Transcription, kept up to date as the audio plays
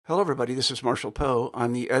Hello, everybody. This is Marshall Poe.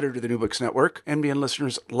 I'm the editor of the New Books Network. NBN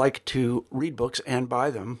listeners like to read books and buy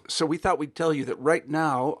them. So we thought we'd tell you that right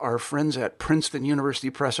now, our friends at Princeton University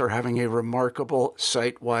Press are having a remarkable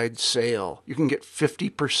site-wide sale. You can get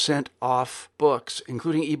 50% off books,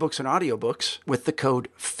 including ebooks and audiobooks, with the code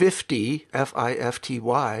 50,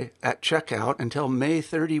 F-I-F-T-Y, at checkout until May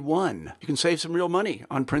 31. You can save some real money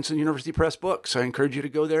on Princeton University Press books. I encourage you to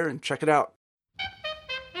go there and check it out.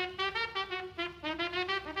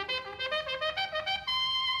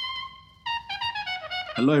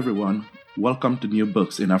 Hello everyone, welcome to New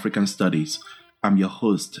Books in African Studies. I'm your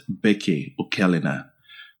host, Becky Okelina.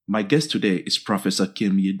 My guest today is Professor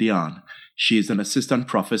Kim Yi-Dian. She is an assistant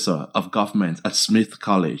professor of government at Smith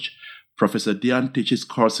College. Professor Dian teaches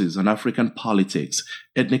courses on African politics,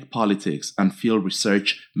 ethnic politics, and field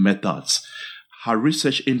research methods. Her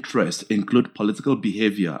research interests include political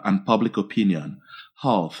behavior and public opinion,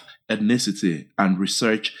 health, ethnicity, and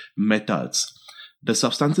research methods. The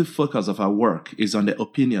substantive focus of our work is on the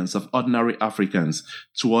opinions of ordinary Africans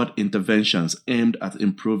toward interventions aimed at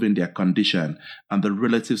improving their condition and the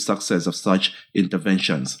relative success of such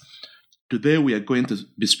interventions. Today we are going to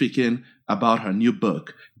be speaking about her new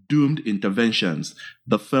book, Doomed Interventions: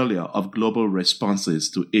 The Failure of Global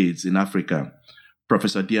Responses to AIDS in Africa.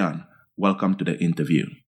 Professor Dian, welcome to the interview.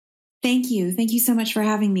 Thank you. Thank you so much for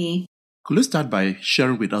having me. Could you start by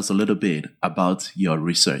sharing with us a little bit about your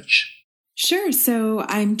research? Sure. So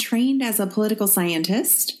I'm trained as a political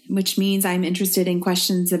scientist, which means I'm interested in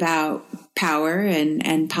questions about power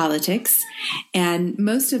and politics. And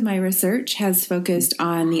most of my research has focused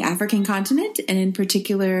on the African continent, and in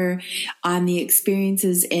particular on the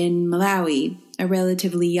experiences in Malawi, a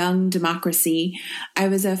relatively young democracy. I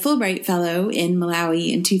was a Fulbright Fellow in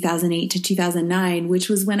Malawi in 2008 to 2009, which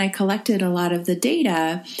was when I collected a lot of the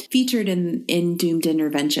data featured in Doomed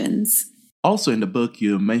Interventions. Also in the book,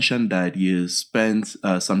 you mentioned that you spent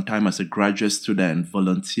some time as a graduate student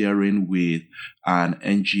volunteering with an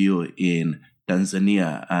NGO in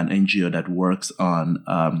Tanzania, an NGO that works on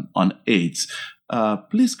AIDS.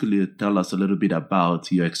 Please, could you tell us a little bit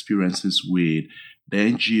about your experiences with the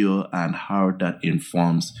NGO and how that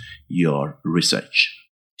informs your research?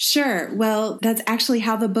 Sure. Well, that's actually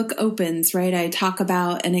how the book opens, right? I talk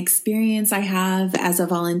about an experience I have as a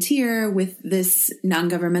volunteer with this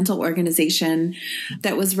non-governmental organization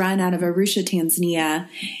that was run out of Arusha, Tanzania.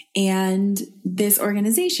 And this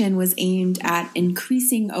organization was aimed at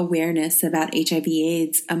increasing awareness about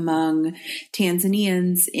HIV/AIDS among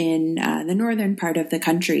Tanzanians in the northern part of the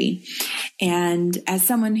country. And as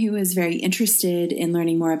someone who is very interested in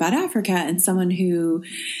learning more about Africa and someone who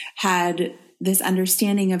had this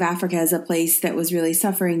understanding of Africa as a place that was really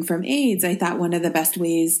suffering from AIDS, I thought one of the best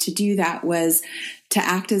ways to do that was to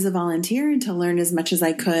act as a volunteer and to learn as much as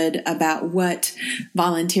I could about what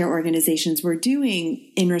volunteer organizations were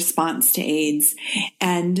doing in response to AIDS.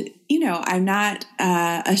 And, I'm not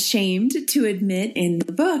ashamed to admit in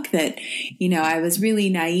the book that, I was really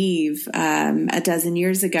naive a dozen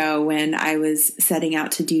years ago when I was setting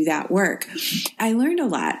out to do that work. I learned a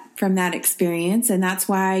lot from that experience, and that's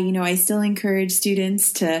why, I still encourage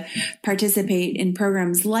students to participate in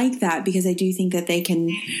programs like that, because I do think that they can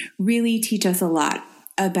really teach us a lot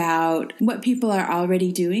about what people are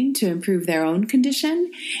already doing to improve their own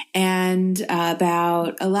condition and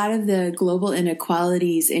about a lot of the global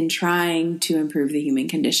inequalities in trying to improve the human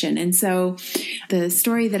condition. And so the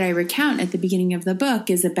story that I recount at the beginning of the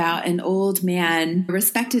book is about an old man, a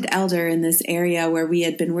respected elder in this area where we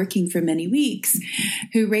had been working for many weeks,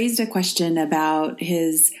 who raised a question about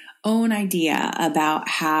his own idea about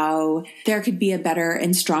how there could be a better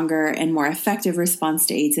and stronger and more effective response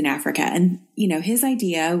to AIDS in Africa. And, his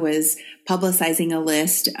idea was publicizing a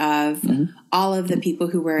list of all of the people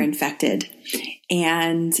who were infected.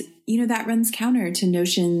 And, that runs counter to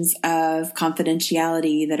notions of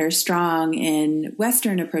confidentiality that are strong in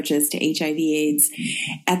Western approaches to HIV/AIDS.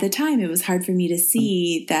 At the time, it was hard for me to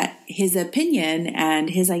see that his opinion and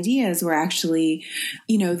his ideas were actually,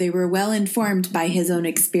 they were well informed by his own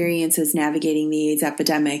experiences navigating the AIDS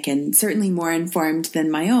epidemic, and certainly more informed than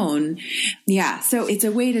my own. Yeah. So it's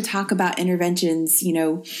a way to talk about interventions,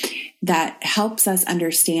 that helps us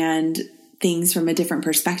understand things from a different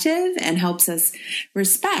perspective and helps us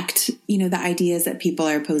respect, the ideas that people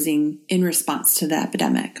are posing in response to the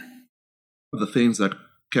epidemic. The things that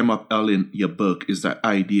came up early in your book is the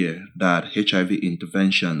idea that HIV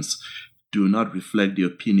interventions do not reflect the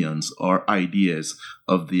opinions or ideas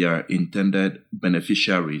of their intended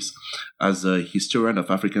beneficiaries. As a historian of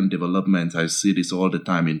African development, I see this all the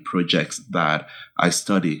time in projects that I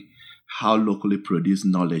study. how locally produced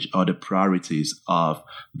knowledge or the priorities of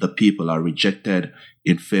the people are rejected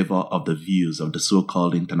in favor of the views of the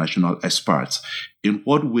so-called international experts. In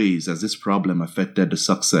what ways has this problem affected the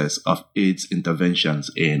success of AIDS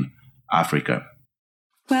interventions in Africa?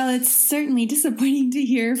 Well, it's certainly disappointing to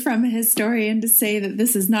hear from a historian to say that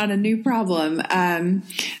this is not a new problem,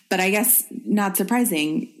 but I guess not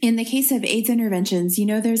surprising. In the case of AIDS interventions,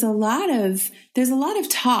 there's a lot of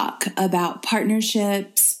talk about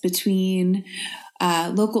partnerships between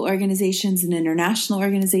local organizations and international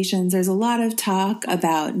organizations. There's a lot of talk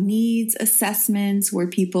about needs assessments where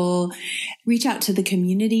people reach out to the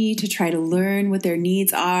community to try to learn what their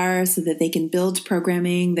needs are so that they can build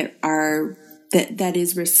programming that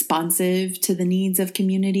is responsive to the needs of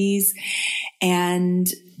communities. And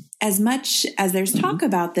as much as there's talk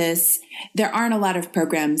about this, there aren't a lot of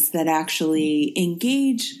programs that actually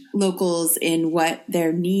engage locals in what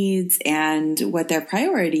their needs and what their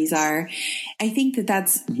priorities are. I think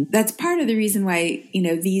that's part of the reason why,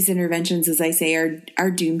 these interventions, as I say,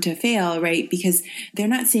 are doomed to fail, right? Because they're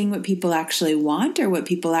not seeing what people actually want or what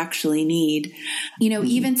people actually need.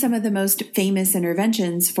 Even some of the most famous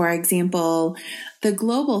interventions, for example, the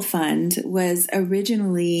Global Fund was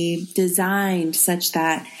originally designed such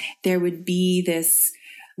that there would be this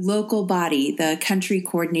local body, the Country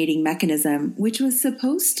Coordinating Mechanism, which was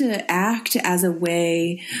supposed to act as a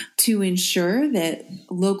way to ensure that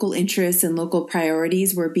local interests and local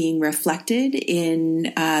priorities were being reflected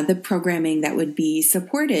in the programming that would be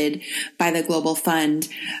supported by the Global Fund.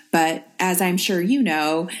 But as I'm sure you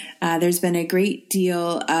know, there's been a great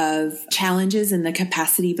deal of challenges in the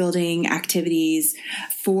capacity building activities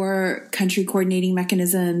for country coordinating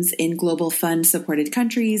mechanisms in Global Fund supported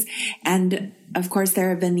countries. And of course, there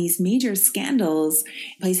have been these major scandals,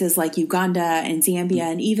 places like Uganda and Zambia,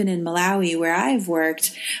 and even in Malawi, where I've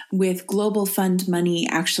worked, with Global Fund money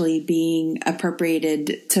actually being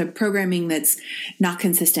appropriated to programming that's not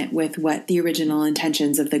consistent with what the original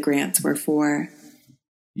intentions of the grants were for.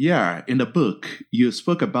 Yeah, in the book, you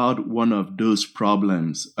spoke about one of those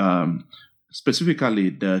problems, specifically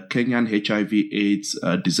the Kenyan HIV/AIDS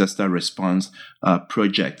disaster response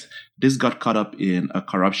project. This got caught up in a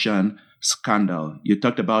corruption scandal. You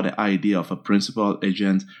talked about the idea of a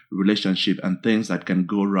principal-agent relationship and things that can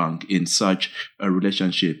go wrong in such a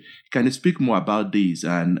relationship. Can you speak more about these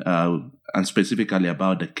and specifically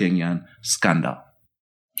about the Kenyan scandal?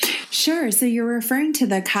 Sure. So you're referring to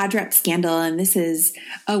the CODREP scandal, and this is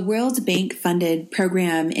a World Bank funded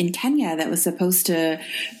program in Kenya that was supposed to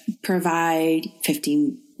provide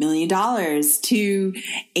 $15 million to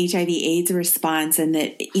HIV/AIDS response, and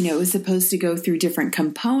that, it was supposed to go through different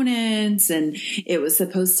components, and it was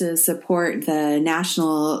supposed to support the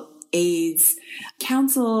National AIDS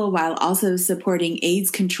Council while also supporting AIDS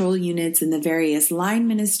control units in the various line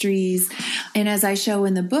ministries. And as I show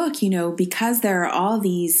in the book, because there are all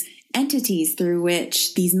these entities through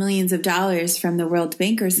which these millions of dollars from the World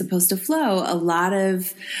Bank are supposed to flow,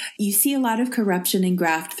 you see a lot of corruption and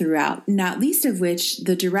graft throughout, not least of which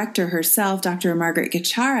the director herself, Dr. Margaret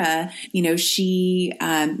Gichara, she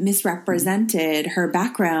misrepresented her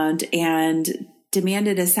background and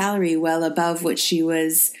demanded a salary well above what she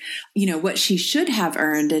was, what she should have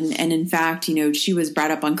earned. And in fact, she was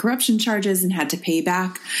brought up on corruption charges and had to pay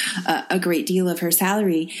back a great deal of her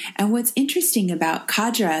salary. And what's interesting about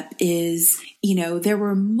CODREP is, there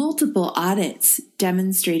were multiple audits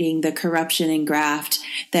demonstrating the corruption and graft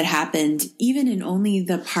that happened, even in only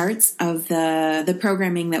the parts of the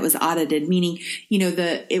programming that was audited, meaning,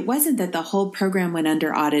 it wasn't that the whole program went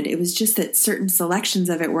under audit. It was just that certain selections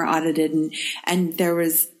of it were audited, and there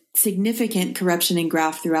was significant corruption and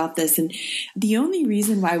graft throughout this. And the only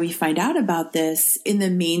reason why we find out about this in the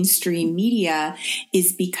mainstream media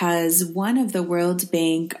is because one of the World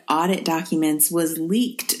Bank audit documents was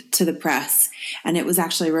leaked to the press, and it was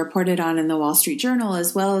actually reported on in the Wall Street Journal,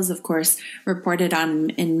 as well as, of course, reported on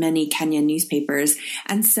in many Kenyan newspapers.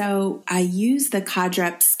 And so I use the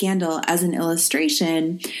CODREP scandal as an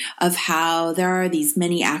illustration of how there are these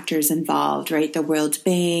many actors involved, right? The World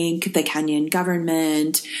Bank, the Kenyan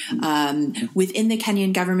government, within the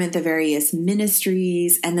Kenyan government, the various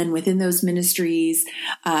ministries, and then within those ministries,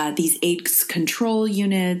 these AIDS control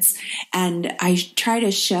units. And I try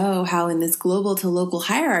to show how in this global to local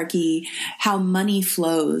hierarchy, hierarchy, how money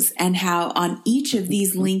flows and how on each of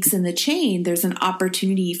these links in the chain, there's an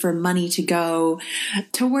opportunity for money to go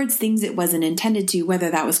towards things it wasn't intended to, whether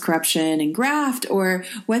that was corruption and graft or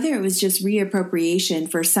whether it was just reappropriation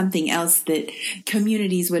for something else that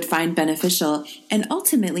communities would find beneficial. And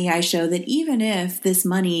ultimately, I show that even if this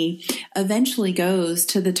money eventually goes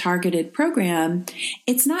to the targeted program,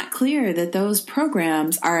 it's not clear that those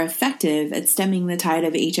programs are effective at stemming the tide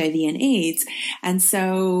of HIV and AIDS. And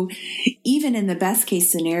so even in the best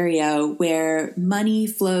case scenario where money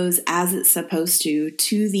flows as it's supposed to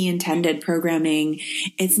the intended programming,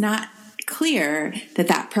 it's not clear that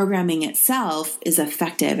that programming itself is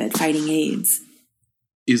effective at fighting AIDS.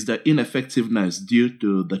 Is the ineffectiveness due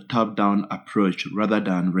to the top-down approach rather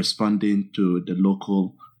than responding to the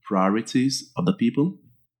local priorities of the people?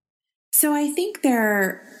 So I think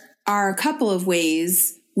there are a couple of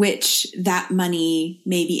ways which that money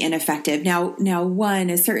may be ineffective. Now one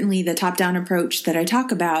is certainly the top-down approach that I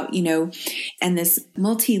talk about, and this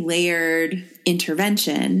multi-layered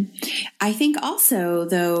intervention. I think also,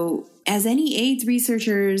 though, as any AIDS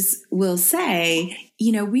researchers will say,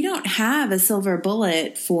 we don't have a silver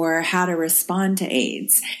bullet for how to respond to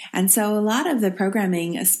AIDS. And so a lot of the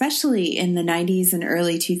programming, especially in the 90s and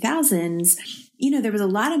early 2000s, there was a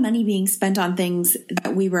lot of money being spent on things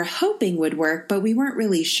that we were hoping would work, but we weren't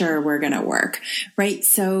really sure were going to work, right?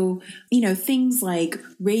 So, things like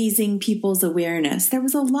raising people's awareness. There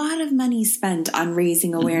was a lot of money spent on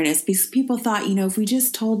raising awareness because people thought, if we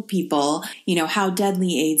just told people, how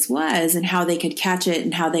deadly AIDS was and how they could catch it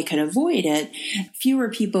and how they could avoid it, fewer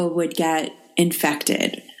people would get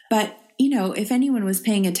infected. But if anyone was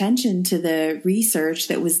paying attention to the research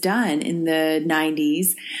that was done in the 90s,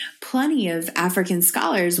 plenty of African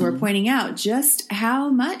scholars were pointing out just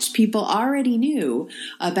how much people already knew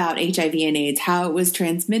about HIV and AIDS, how it was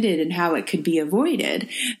transmitted and how it could be avoided.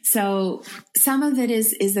 So some of it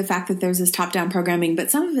is the fact that there's this top-down programming,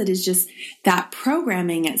 but some of it is just that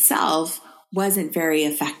programming itself wasn't very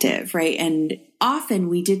effective, right? And often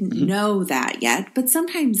we didn't know that yet, but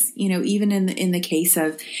sometimes, even in the case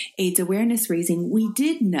of AIDS awareness raising, we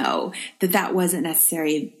did know that wasn't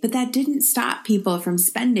necessary, but that didn't stop people from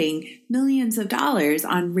spending millions of dollars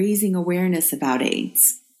on raising awareness about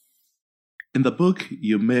AIDS. In the book,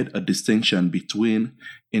 you made a distinction between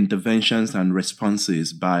interventions and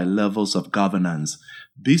responses by levels of governance.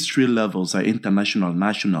 These three levels are international,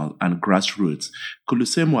 national, and grassroots. Could you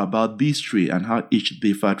say more about these three and how each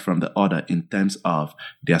differed from the other in terms of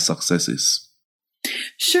their successes?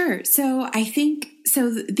 Sure. So I think,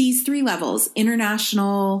 these three levels,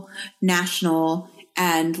 international, national,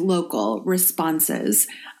 and local responses,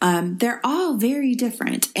 they're all very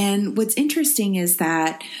different. And what's interesting is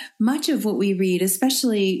that much of what we read,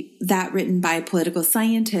 especially that written by political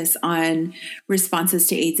scientists on responses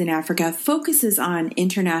to AIDS in Africa, focuses on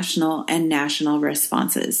international and national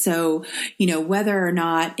responses. So, whether or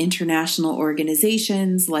not international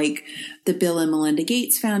organizations like the Bill and Melinda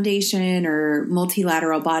Gates Foundation or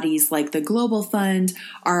multilateral bodies like the Global Fund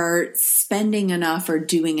are spending enough or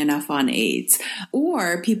doing enough on AIDS.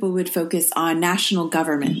 Or people would focus on national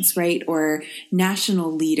governments, right? Or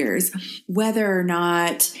national leaders, whether or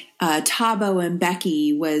not Thabo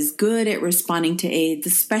Mbeki was good at responding to AIDS,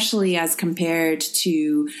 especially as compared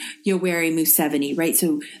to Yoweri Museveni, right?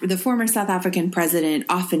 So the former South African president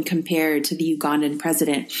often compared to the Ugandan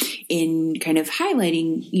president in kind of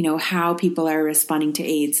highlighting, how people are responding to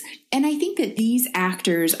AIDS. And I think that these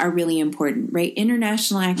actors are really important, right?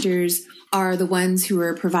 International actors are the ones who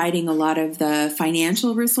are providing a lot of the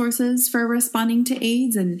financial resources for responding to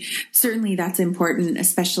AIDS. And certainly that's important,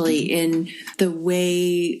 especially in the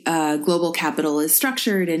way global capital is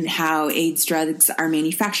structured and how AIDS drugs are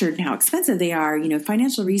manufactured and how expensive they are.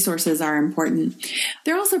 Financial resources are important.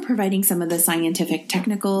 They're also providing some of the scientific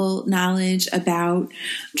technical knowledge about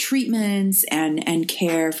treatments and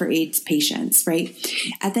care for AIDS patients, right?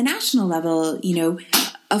 At the national level,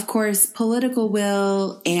 of course, political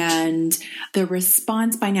will and the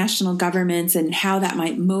response by national governments and how that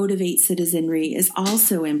might motivate citizenry is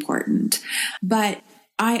also important. But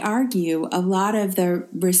I argue a lot of the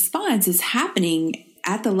response is happening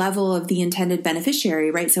at the level of the intended beneficiary,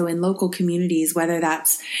 right? So in local communities, whether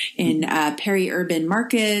that's in peri-urban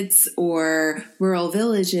markets or rural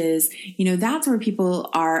villages, that's where people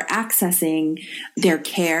are accessing their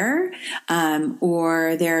care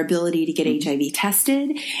or their ability to get HIV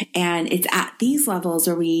tested. And it's at these levels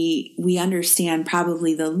where we understand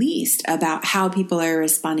probably the least about how people are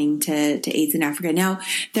responding to AIDS in Africa. Now,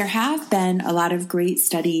 there have been a lot of great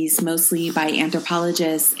studies, mostly by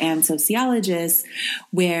anthropologists and sociologists,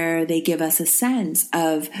 where they give us a sense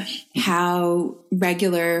of how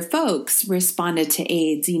regular folks responded to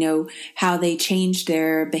AIDS, how they changed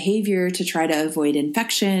their behavior to try to avoid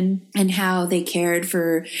infection, and how they cared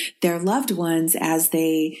for their loved ones as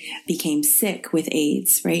they became sick with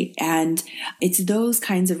AIDS, right? And it's those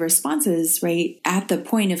kinds of responses, right, at the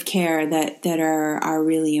point of care that are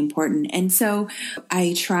really important. And so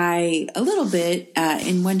I try a little bit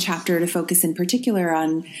in one chapter to focus in particular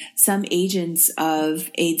on some agents of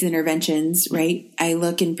AIDS interventions, right? I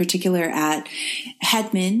look in particular at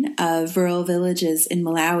headmen of rural villages in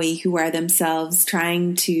Malawi who are themselves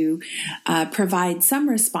trying to provide some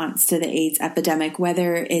response to the AIDS epidemic,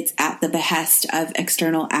 whether it's at the behest of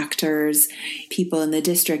external actors, people in the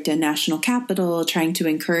district and national capital, trying to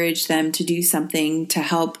encourage them to do something to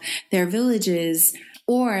help their villages,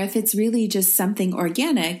 or if it's really just something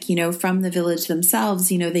organic, from the village themselves,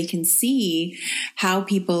 they can see how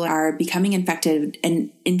people are becoming infected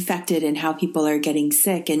and how people are getting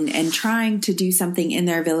sick and trying to do something in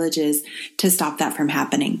their villages to stop that from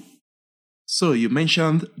happening. So you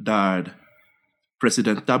mentioned that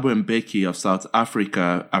President Thabo Mbeki of South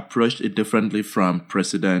Africa approached it differently from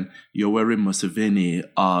President Yoweri Museveni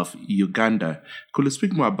of Uganda. Could you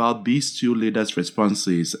speak more about these two leaders'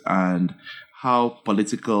 responses and how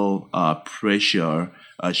political pressure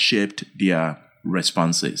shaped their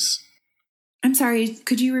responses? I'm sorry,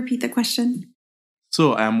 could you repeat the question?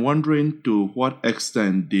 So I'm wondering to what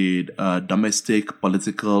extent did domestic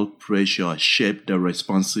political pressure shape the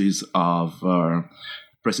responses of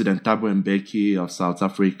President Thabo Mbeki of South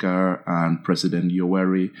Africa and President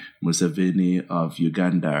Yoweri Museveni of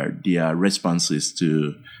Uganda, their responses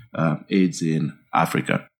to AIDS in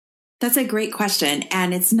Africa? That's a great question.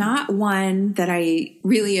 And it's not one that I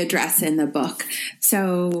really address in the book.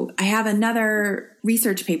 So I have another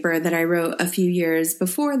research paper that I wrote a few years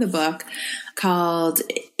before the book called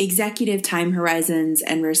Executive Time Horizons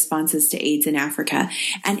and Responses to AIDS in Africa.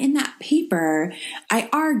 And in that paper, I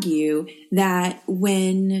argue that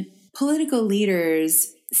when political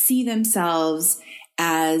leaders see themselves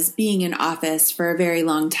as being in office for a very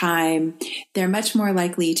long time, they're much more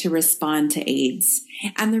likely to respond to AIDS.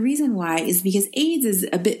 And the reason why is because AIDS is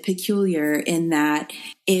a bit peculiar in that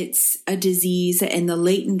it's a disease in the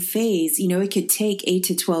latent phase. It could take 8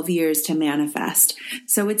 to 12 years to manifest.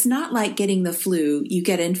 So it's not like getting the flu. You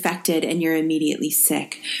get infected and you're immediately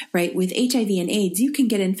sick, right? With HIV and AIDS, you can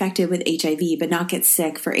get infected with HIV, but not get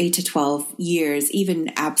sick for 8 to 12 years,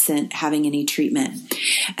 even absent having any treatment.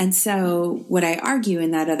 And so what I argue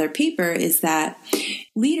in that other paper is that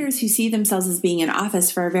leaders who see themselves as being in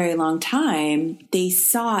office for a very long time, they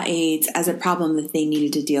saw AIDS as a problem that they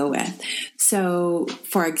needed to deal with. So,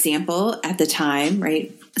 for example, at the time,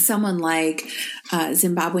 right, someone like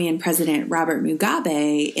Zimbabwean President Robert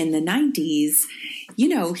Mugabe in the 90s,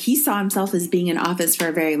 he saw himself as being in office for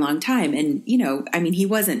a very long time. And, he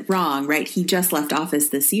wasn't wrong, right? He just left office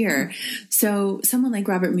this year. So someone like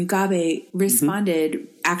Robert Mugabe responded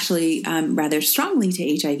actually rather strongly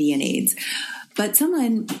to HIV and AIDS. But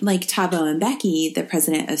someone like Thabo Mbeki, the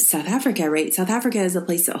president of South Africa, right? South Africa is a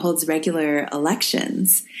place that holds regular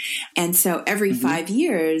elections. And so every 5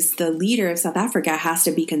 years, the leader of South Africa has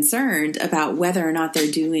to be concerned about whether or not they're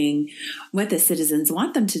doing what the citizens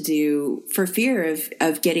want them to do for fear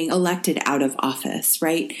of getting elected out of office,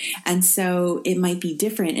 right? And so it might be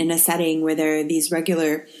different in a setting where there are these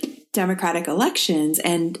regular democratic elections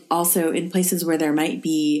and also in places where there might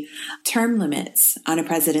be term limits on a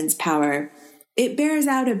president's power. It bears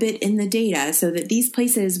out a bit in the data so that these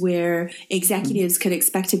places where executives could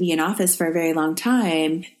expect to be in office for a very long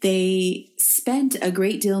time, they spent a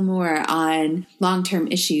great deal more on long-term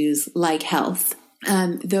issues like health.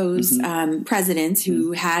 Those presidents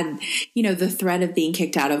who had, the threat of being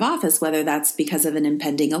kicked out of office, whether that's because of an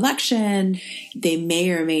impending election, they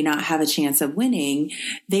may or may not have a chance of winning,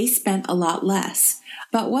 they spent a lot less.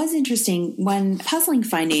 But what's interesting, one puzzling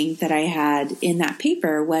finding that I had in that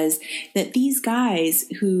paper was that these guys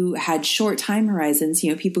who had short time horizons,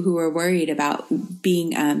 people who were worried about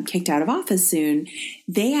being kicked out of office soon,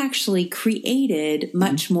 they actually created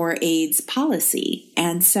much more AIDS policy.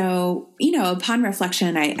 And so, upon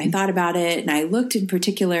reflection, I thought about it and I looked in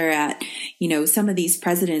particular at, some of these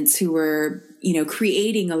presidents who were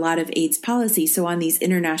creating a lot of AIDS policy. So on these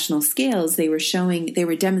international scales, they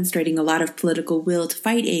were demonstrating a lot of political will to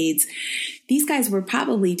fight AIDS. These guys were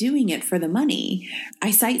probably doing it for the money.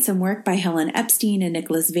 I cite some work by Helen Epstein and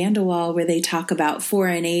Nicholas van de Waal where they talk about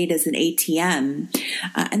foreign aid as an ATM.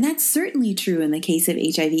 And that's certainly true in the case of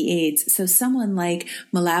HIV AIDS. So someone like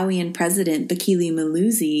Malawian President Bekele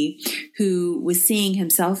Muluzi, who was seeing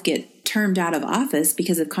himself get termed out of office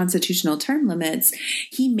because of constitutional term limits,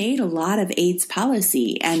 he made a lot of AIDS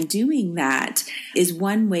policy. And doing that is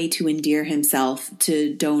one way to endear himself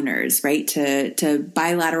to donors, right? To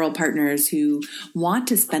bilateral partners who want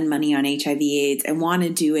to spend money on HIV/AIDS and want to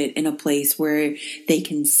do it in a place where they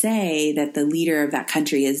can say that the leader of that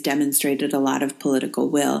country has demonstrated a lot of political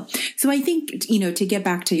will. So I think, to get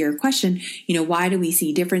back to your question, why do we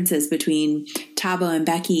see differences between Thabo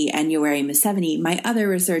Mbeki and Yoweri Museveni? My other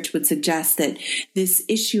research would suggest that this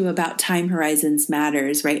issue about time horizons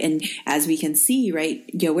matters, right? And as we can see, right,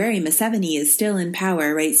 Yoweri Museveni is still in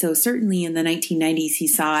power, right? So certainly in the 1990s, he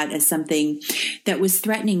saw it as something that was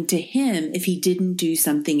threatening to him if he didn't do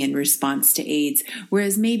something in response to AIDS,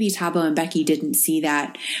 whereas maybe Thabo Mbeki didn't see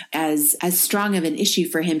that as strong of an issue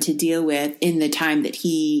for him to deal with in the time that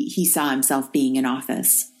he saw himself being in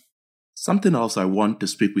office. Something else I want to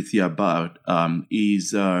speak with you about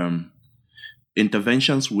is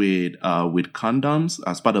interventions with condoms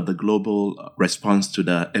as part of the global response to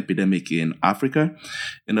the epidemic in Africa.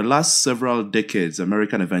 In the last several decades,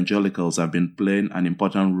 American evangelicals have been playing an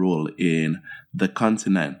important role in the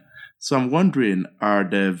continent. So I'm wondering, are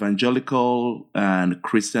the evangelical and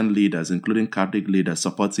Christian leaders, including Catholic leaders,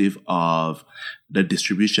 supportive of the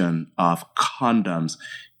distribution of condoms?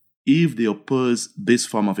 If they oppose this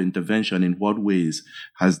form of intervention, in what ways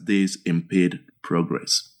has this impeded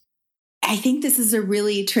progress? I think this is a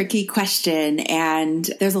really tricky question, and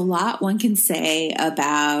there's a lot one can say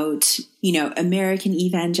about, American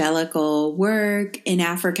evangelical work in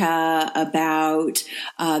Africa, about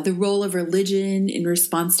the role of religion in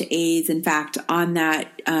response to AIDS. In fact, on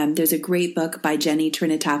that, there's a great book by Jenny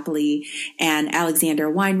Trinitapoli and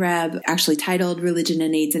Alexander Weinreb, actually titled Religion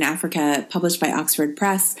and AIDS in Africa, published by Oxford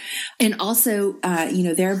Press. And also,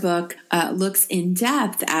 their book looks in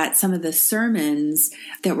depth at some of the sermons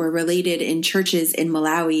that were related in churches in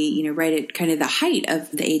Malawi, right at kind of the height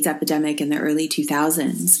of the AIDS epidemic in the early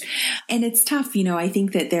 2000s. And it's tough, I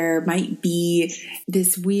think that there might be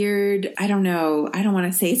this weird, I don't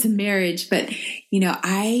want to say it's a marriage, but,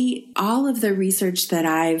 all of the research that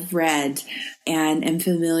I've read and am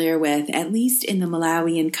familiar with, at least in the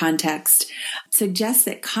Malawian context, suggests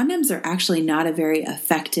that condoms are actually not a very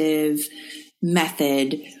effective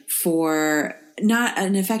method not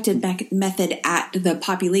an effective method at the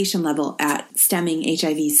population level at stemming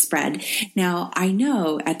HIV spread. Now, I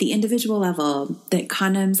know at the individual level that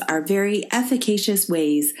condoms are very efficacious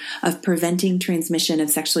ways of preventing transmission of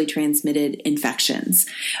sexually transmitted infections.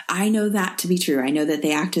 I know that to be true. I know that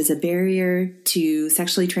they act as a barrier to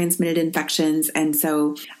sexually transmitted infections. And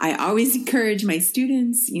so I always encourage my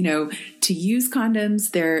students, to use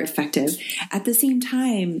condoms. They're effective. At the same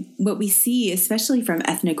time, what we see, especially from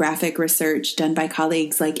ethnographic research done by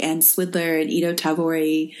colleagues like Anne Swidler and Ido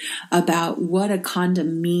Tavori about what a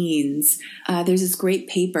condom means. There's this great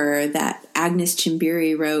paper that Agnes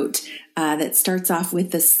Chimbiri wrote that starts off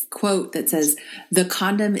with this quote that says, "The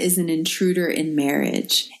condom is an intruder in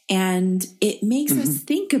marriage." And it makes us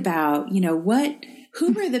think about,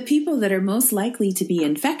 who are the people that are most likely to be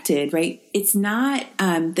infected, right? It's not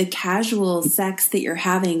the casual sex that you're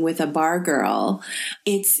having with a bar girl.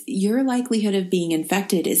 It's your likelihood of being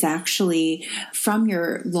infected is actually from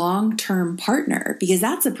your long-term partner, because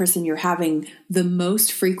that's the person you're having the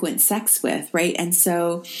most frequent sex with, right? And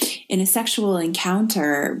so in a sexual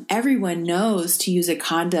encounter, everyone knows to use a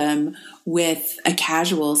condom with a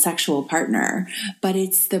casual sexual partner, but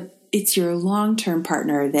it's your long-term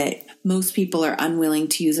partner that most people are unwilling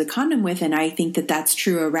to use a condom with. And I think that that's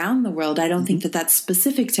true around the world. I don't think that that's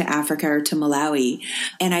specific to Africa or to Malawi.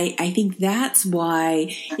 And I think that's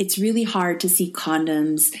why it's really hard to see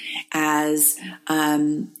condoms as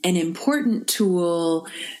an important tool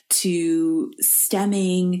to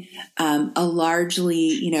stemming a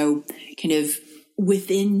largely, kind of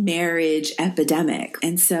within marriage epidemic.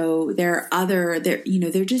 And so there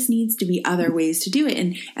just needs to be other ways to do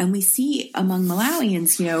it. And we see among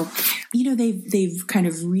Malawians, they've kind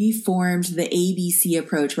of reformed the ABC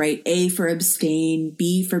approach, right? A for abstain,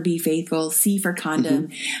 B for be faithful, C for condom.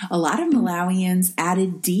 A lot of Malawians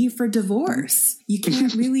added D for divorce. You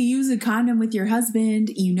can't really use a condom with your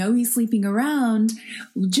husband. He's sleeping around.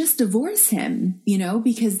 Just divorce him,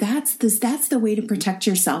 because that's the way to protect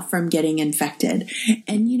yourself from getting infected.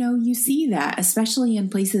 And, you see that, especially in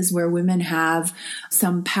places where women have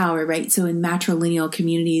some power, right? So in matrilineal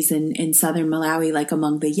communities in southern Malawi, like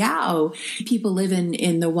among the Yao, how people live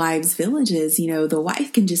in the wives' villages. The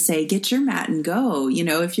wife can just say, get your mat and go.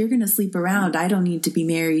 If you're going to sleep around, I don't need to be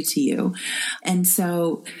married to you. And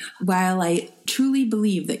so while I truly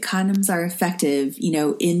believe that condoms are effective,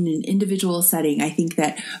 in an individual setting, I think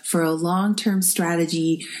that for a long-term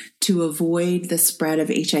strategy to avoid the spread of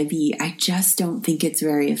HIV, I just don't think it's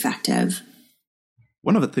very effective.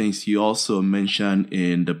 One of the things you also mentioned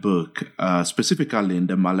in the book, specifically in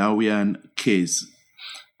the Malawian case,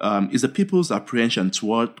 is the people's apprehension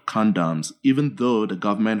toward condoms. Even though the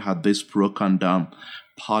government had this pro-condom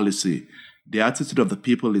policy, the attitude of the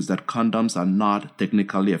people is that condoms are not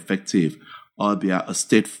technically effective, or they are a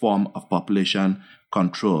state form of population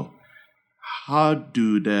control. How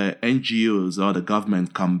do the NGOs or the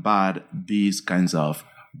government combat these kinds of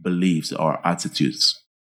beliefs or attitudes?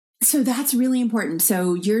 So that's really important.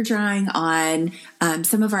 So you're drawing on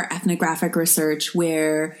some of our ethnographic research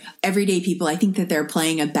where everyday people, I think that they're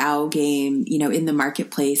playing a bow game, in the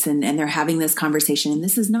marketplace and they're having this conversation. And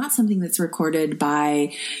this is not something that's recorded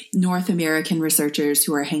by North American researchers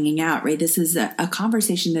who are hanging out, right? This is a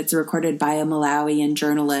conversation that's recorded by a Malawian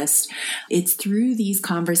journalist. It's through these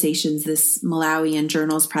conversations, this Malawian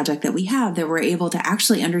Journals project that we have, that we're able to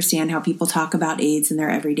actually understand how people talk about AIDS in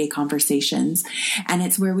their everyday conversations. And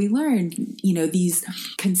it's where we learned, these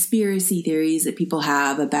conspiracy theories that people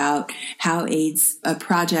have about how AIDS a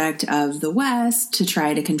project of the West to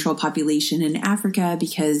try to control population in Africa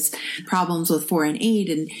because problems with foreign aid.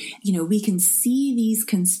 And, we can see these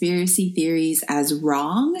conspiracy theories as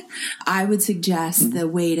wrong. I would suggest the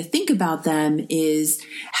way to think about them is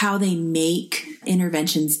how they make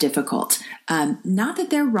interventions difficult. Not that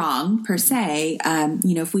they're wrong per se.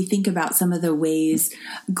 If we think about some of the ways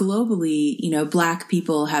globally, Black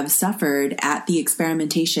people have suffered at the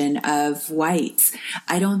experimentation of whites,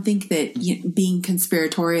 I don't think that being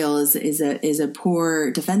conspiratorial is a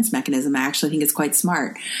poor defense mechanism. I actually think it's quite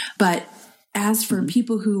smart. But as for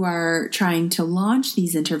people who are trying to launch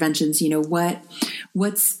these interventions, what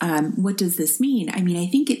does this mean? I mean, I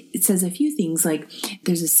think it says a few things, like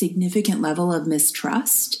there's a significant level of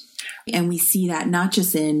mistrust. And we see that not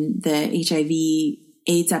just in the HIV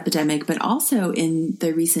AIDS epidemic, but also in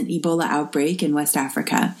the recent Ebola outbreak in West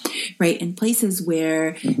Africa, right? In places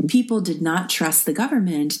where people did not trust the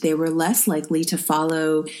government, they were less likely to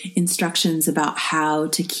follow instructions about how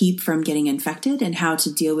to keep from getting infected and how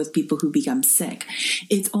to deal with people who become sick.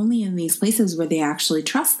 It's only in these places where they actually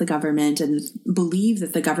trust the government and believe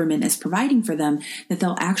that the government is providing for them that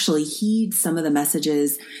they'll actually heed some of the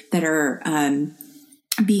messages that are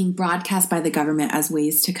being broadcast by the government as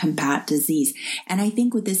ways to combat disease. And I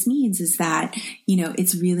think what this means is that,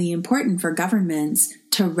 it's really important for governments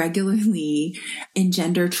to regularly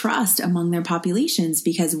engender trust among their populations,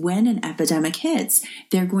 because when an epidemic hits,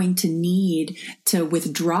 they're going to need to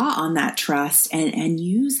withdraw on that trust and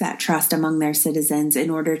use that trust among their citizens in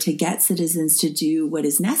order to get citizens to do what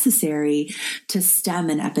is necessary to stem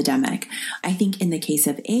an epidemic. I think in the case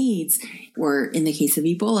of AIDS or in the case of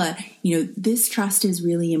Ebola, this trust is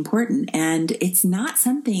really important, and it's not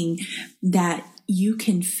something that you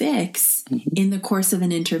can fix in the course of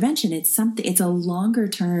an intervention. It's a longer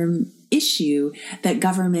term issue that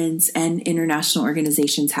governments and international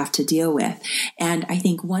organizations have to deal with. And I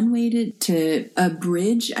think one way to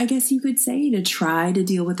bridge, I guess you could say, to try to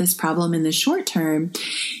deal with this problem in the short term,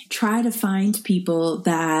 try to find people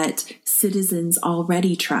that citizens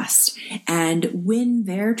already trust and win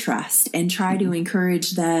their trust and try to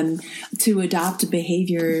encourage them to adopt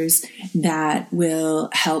behaviors that will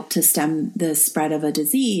help to stem the spread of a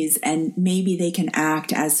disease. And maybe they can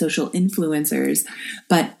act as social influencers.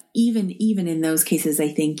 But even in those cases, I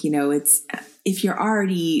think, it's if you're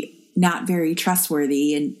already not very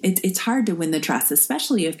trustworthy, and it's hard to win the trust,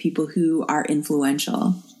 especially of people who are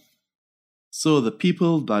influential. So the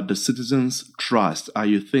people that the citizens trust, are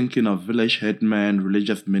you thinking of village headmen,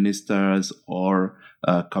 religious ministers, or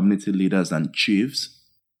community leaders and chiefs?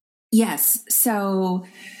 Yes. So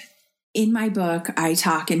in my book, I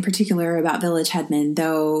talk in particular about village headmen,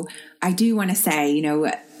 though I do want to say,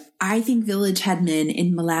 I think village headmen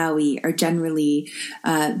in Malawi are generally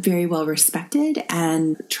very well respected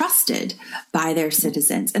and trusted by their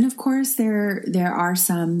citizens. And of course, there are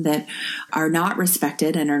some that are not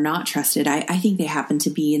respected and are not trusted. I think they happen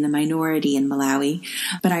to be in the minority in Malawi.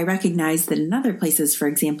 But I recognize that in other places, for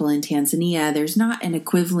example, in Tanzania, there's not an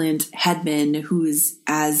equivalent headman who's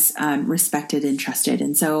as respected and trusted.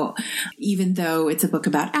 And so even though it's a book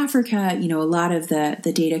about Africa, a lot of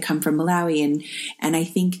the data come from Malawi. And I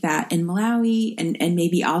think that that in Malawi and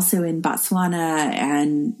maybe also in Botswana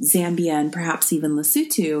and Zambia and perhaps even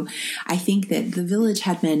Lesotho, I think that the village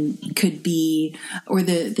headman could be, or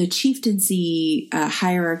the chieftaincy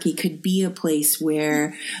hierarchy could be a place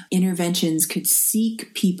where interventions could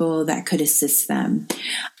seek people that could assist them.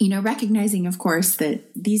 Recognizing, of course, that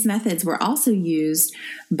these methods were also used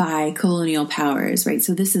by colonial powers, right?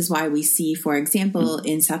 So this is why we see, for example,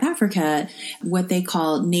 in South Africa, what they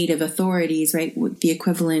call native authorities, right? The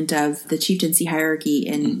equivalent of the chieftaincy hierarchy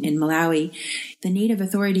in Malawi. The native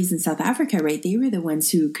authorities in South Africa, right, they were the ones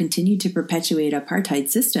who continued to perpetuate apartheid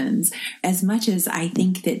systems. As much as I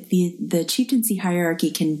think that the chieftaincy hierarchy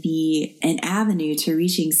can be an avenue to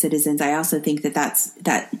reaching citizens, I also think that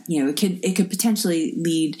it could potentially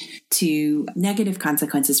lead to negative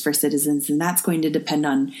consequences for citizens, and that's going to depend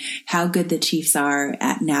on how good the chiefs are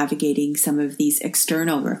at navigating some of these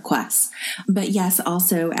external requests. But yes,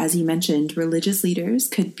 also, as you mentioned, religious leaders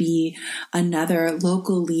could be another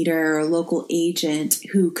local leader or local agent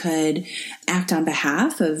who could act on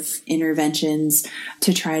behalf of interventions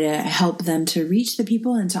to try to help them to reach the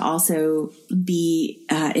people and to also be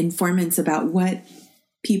informants about what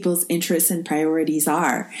people's interests and priorities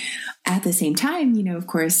are. At the same time, of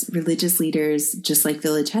course, religious leaders, just like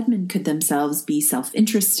village headmen, could themselves be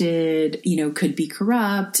self-interested, could be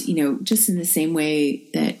corrupt, just in the same way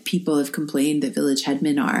that people have complained that village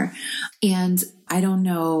headmen are. And I don't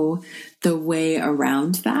know the way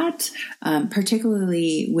around that,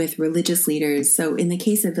 particularly with religious leaders. So in the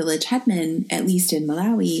case of village headmen, at least in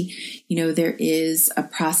Malawi, there is a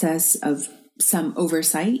process of some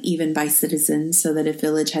oversight, even by citizens, so that if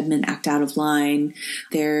village headmen act out of line,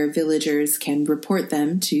 their villagers can report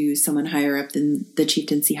them to someone higher up than the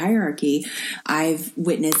chieftaincy hierarchy. I've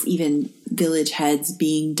witnessed even village heads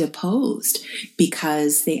being deposed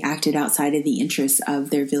because they acted outside of the interests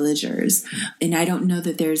of their villagers. And I don't know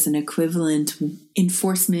that there's an equivalent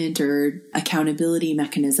enforcement or accountability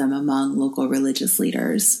mechanism among local religious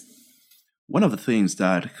leaders. One of the things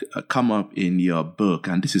that come up in your book,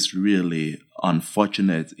 and this is really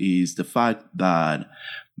unfortunate, is the fact that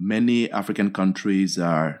many African countries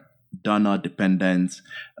are donor-dependent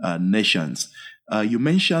nations. You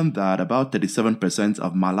mentioned that about 37%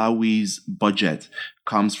 of Malawi's budget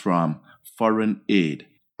comes from foreign aid.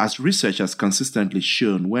 As research has consistently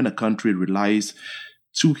shown, when a country relies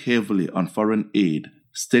too heavily on foreign aid,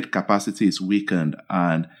 state capacity is weakened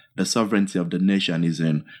and the sovereignty of the nation is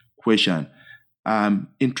in question. I'm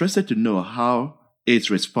interested to know how its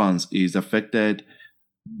response is affected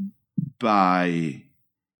by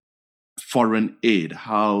foreign aid,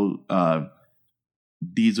 how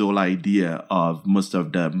this whole idea of most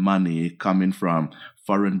of the money coming from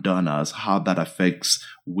foreign donors, how that affects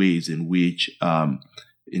ways in which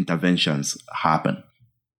interventions happen.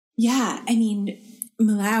 Yeah,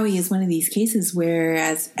 Malawi is one of these cases where,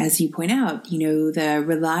 as you point out, the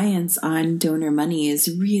reliance on donor money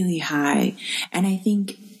is really high. And I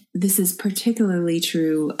think this is particularly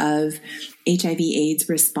true of HIV/AIDS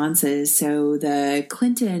responses. So the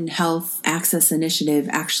Clinton Health Access Initiative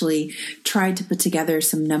actually tried to put together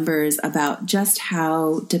some numbers about just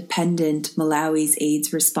how dependent Malawi's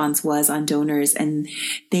AIDS response was on donors. And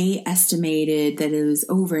they estimated that it was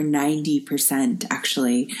over 90%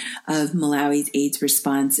 actually of Malawi's AIDS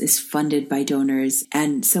response is funded by donors.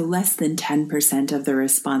 And so less than 10% of the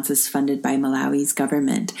response is funded by Malawi's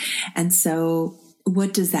government. And so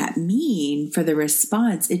what does that mean for the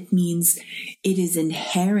response? It means it is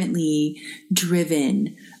inherently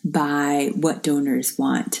driven by what donors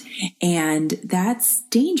want. And that's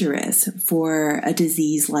dangerous for a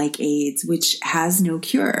disease like AIDS, which has no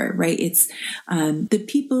cure, right? It's the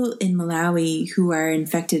people in Malawi who are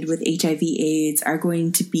infected with HIV/AIDS are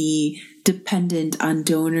going to be dependent on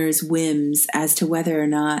donors' whims as to whether or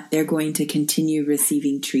not they're going to continue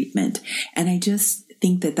receiving treatment. And I just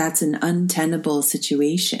think that that's an untenable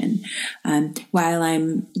situation. While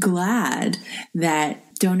I'm glad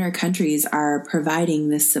that donor countries are providing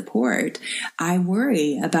this support, I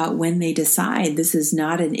worry about when they decide this is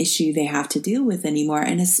not an issue they have to deal with anymore.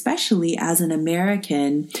 And especially as an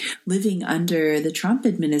American living under the Trump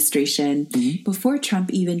administration, before Trump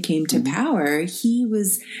even came to power, he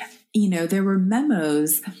was there were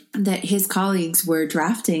memos that his colleagues were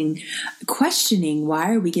drafting questioning,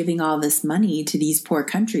 why are we giving all this money to these poor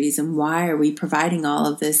countries and why are we providing all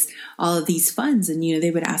of these funds? And, they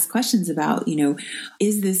would ask questions about,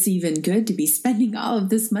 is this even good to be spending all of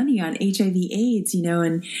this money on HIV/AIDS,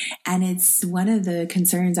 and it's one of the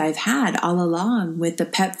concerns I've had all along with the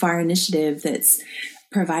PEPFAR initiative that's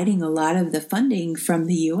providing a lot of the funding from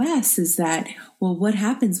the U.S. is that, well, what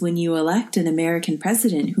happens when you elect an American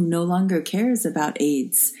president who no longer cares about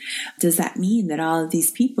AIDS? Does that mean that all of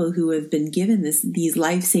these people who have been given these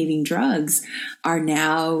life-saving drugs are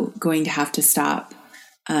now going to have to stop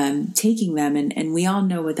taking them? And we all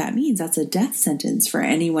know what that means. That's a death sentence for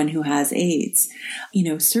anyone who has AIDS.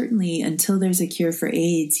 Certainly until there's a cure for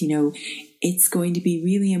AIDS, it's going to be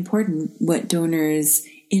really important what donors'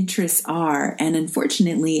 interests are. And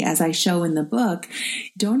unfortunately, as I show in the book,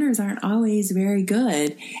 donors aren't always very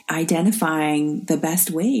good identifying the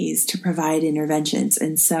best ways to provide interventions.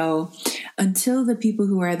 And so until the people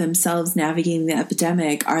who are themselves navigating the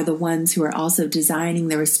epidemic are the ones who are also designing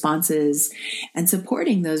the responses and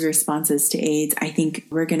supporting those responses to AIDS, I think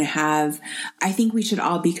we should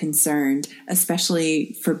all be concerned,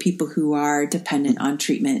 especially for people who are dependent on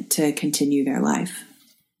treatment to continue their life.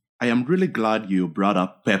 I am really glad you brought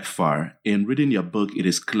up PEPFAR. In reading your book, it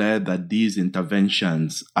is clear that these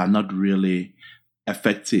interventions are not really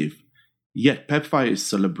effective. Yet PEPFAR is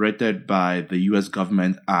celebrated by the U.S.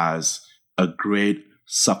 government as a great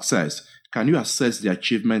success. Can you assess the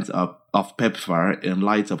achievements of PEPFAR in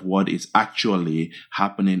light of what is actually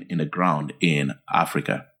happening in the ground in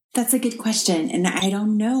Africa? That's a good question. And I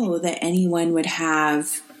don't know that anyone would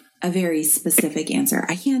have a very specific answer.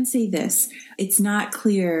 I can say this. It's not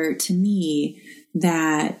clear to me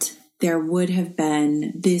that there would have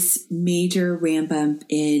been this major ramp up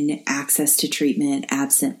in access to treatment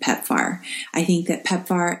absent PEPFAR. I think that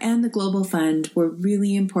PEPFAR and the Global Fund were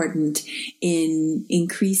really important in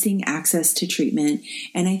increasing access to treatment.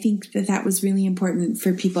 And I think that was really important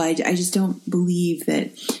for people. I just don't believe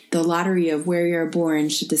that the lottery of where you're born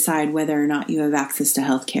should decide whether or not you have access to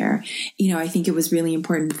health care. I think it was really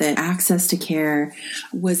important that access to care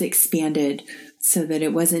was expanded so that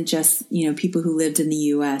it wasn't just, people who lived in the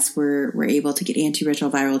U.S. were able to get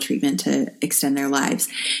antiretroviral treatment to extend their lives.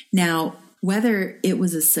 Now, whether it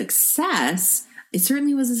was a success, it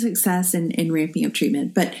certainly was a success in ramping up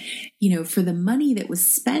treatment. But, for the money that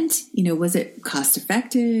was spent, was it cost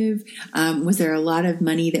effective? Was there a lot of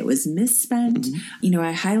money that was misspent? Mm-hmm.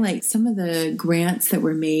 I highlight some of the grants that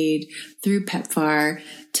were made through PEPFAR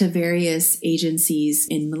to various agencies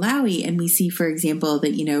in Malawi. And we see, for example,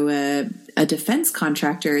 that, a defense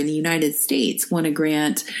contractor in the United States won a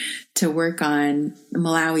grant to work on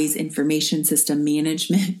Malawi's information system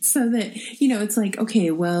management so that, it's like, okay,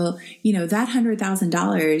 well, that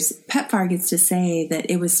 $100,000, PEPFAR gets to say that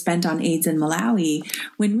it was spent on AIDS in Malawi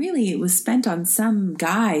when really it was spent on some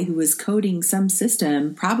guy who was coding some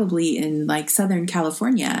system, probably in like Southern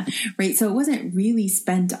California, right? So it wasn't really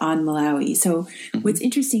spent on Malawi. So what's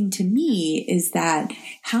interesting to me is that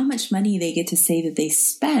how much money they get to say that they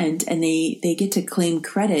spent, and they get to claim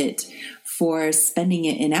credit for spending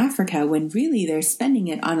it in Africa when really they're spending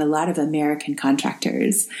it on a lot of American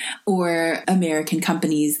contractors or American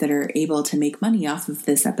companies that are able to make money off of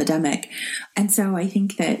this epidemic. And so I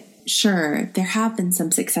think that, sure, there have been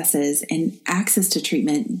some successes, and access to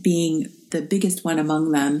treatment being the biggest one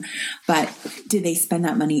among them. But did they spend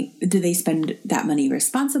that money? Did they spend that money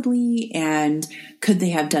responsibly? And could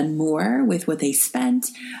they have done more with what they spent?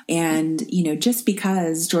 And, just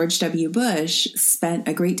because George W. Bush spent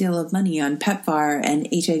a great deal of money on PEPFAR and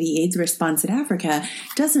HIV/AIDS response in Africa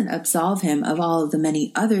doesn't absolve him of all of the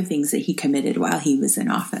many other things that he committed while he was in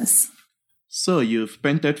office. So you've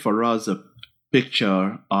painted for us a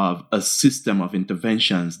picture of a system of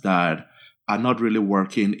interventions that are not really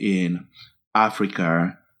working in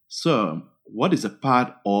Africa. So what is the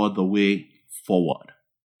path or the way forward?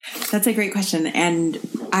 That's a great question. And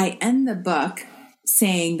I end the book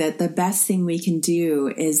saying that the best thing we can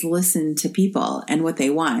do is listen to people and what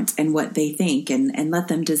they want and what they think, and let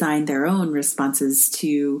them design their own responses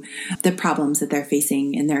to the problems that they're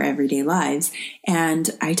facing in their everyday lives. And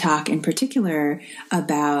I talk in particular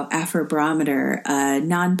about Afrobarometer, a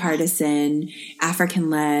nonpartisan,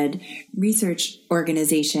 African-led research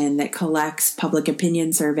organization that collects public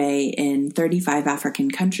opinion survey in 35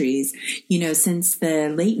 African countries. Since the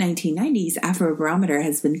late 1990s, Afrobarometer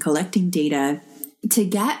has been collecting data to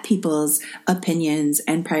get people's opinions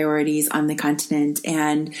and priorities on the continent.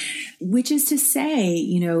 And which is to say,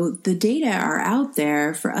 the data are out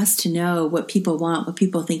there for us to know what people want, what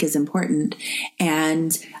people think is important.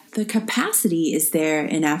 And the capacity is there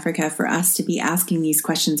in Africa for us to be asking these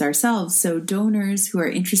questions ourselves. So donors who are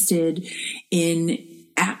interested in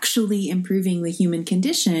actually improving the human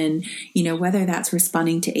condition, whether that's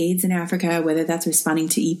responding to AIDS in Africa, whether that's responding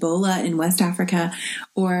to Ebola in West Africa,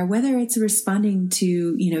 or whether it's responding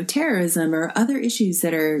to, terrorism or other issues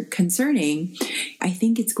that are concerning, I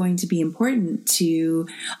think it's going to be important to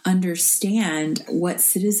understand what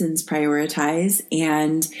citizens prioritize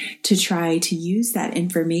and to try to use that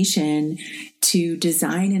information to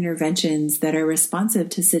design interventions that are responsive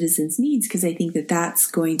to citizens' needs, because I think that that's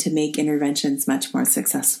going to make interventions much more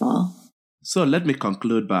successful. So let me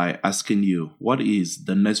conclude by asking you, what is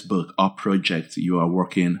the next book or project you are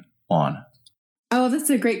working on? Oh, that's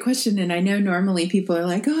a great question. And I know normally people are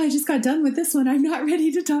like, oh, I just got done with this one. I'm not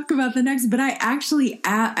ready to talk about the next, but I actually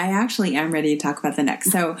am ready to talk about the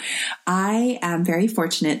next. So I am very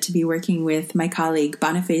fortunate to be working with my colleague,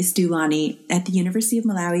 Boniface Dulani at the University of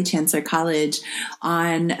Malawi Chancellor College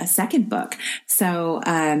on a second book. So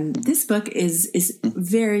this book is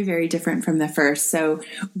very, very different from the first. So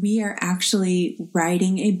we are actually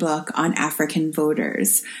writing a book on African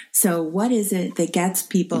voters. So what is it that gets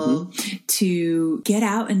people to get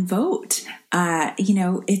out and vote?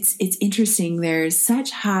 It's interesting. There's such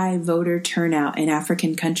high voter turnout in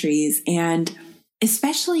African countries, and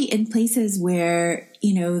especially in places where,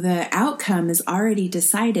 the outcome is already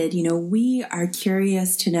decided. We are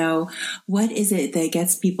curious to know what is it that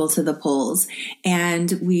gets people to the polls.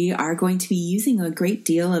 And we are going to be using a great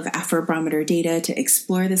deal of Afrobarometer data to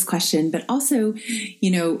explore this question, but also,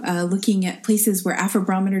 looking at places where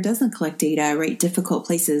Afrobarometer doesn't collect data, right? Difficult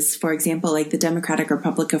places, for example, like the Democratic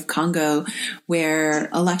Republic of Congo, where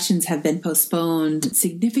elections have been postponed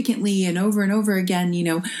significantly and over again.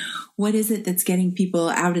 What is it that's getting people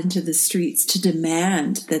out into the streets to demand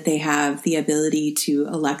that they have the ability to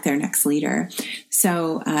elect their next leader?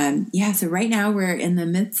 So, so right now we're in the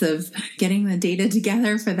midst of getting the data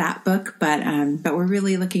together for that book, but we're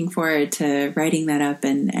really looking forward to writing that up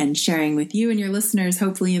and sharing with you and your listeners,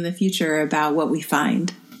 hopefully in the future, about what we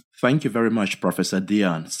find. Thank you very much, Professor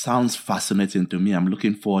Dion. Sounds fascinating to me. I'm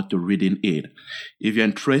looking forward to reading it. If you're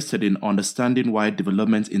interested in understanding why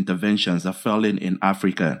development interventions are failing in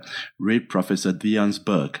Africa, read Professor Dion's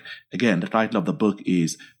book. Again, the title of the book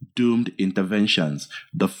is Doomed Interventions: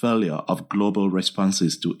 The Failure of Global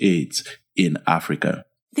Responses to AIDS in Africa.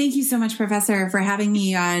 Thank you so much, Professor, for having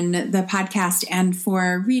me on the podcast and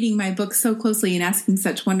for reading my book so closely and asking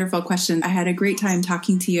such wonderful questions. I had a great time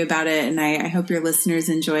talking to you about it, and I hope your listeners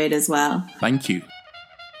enjoy it as well. Thank you.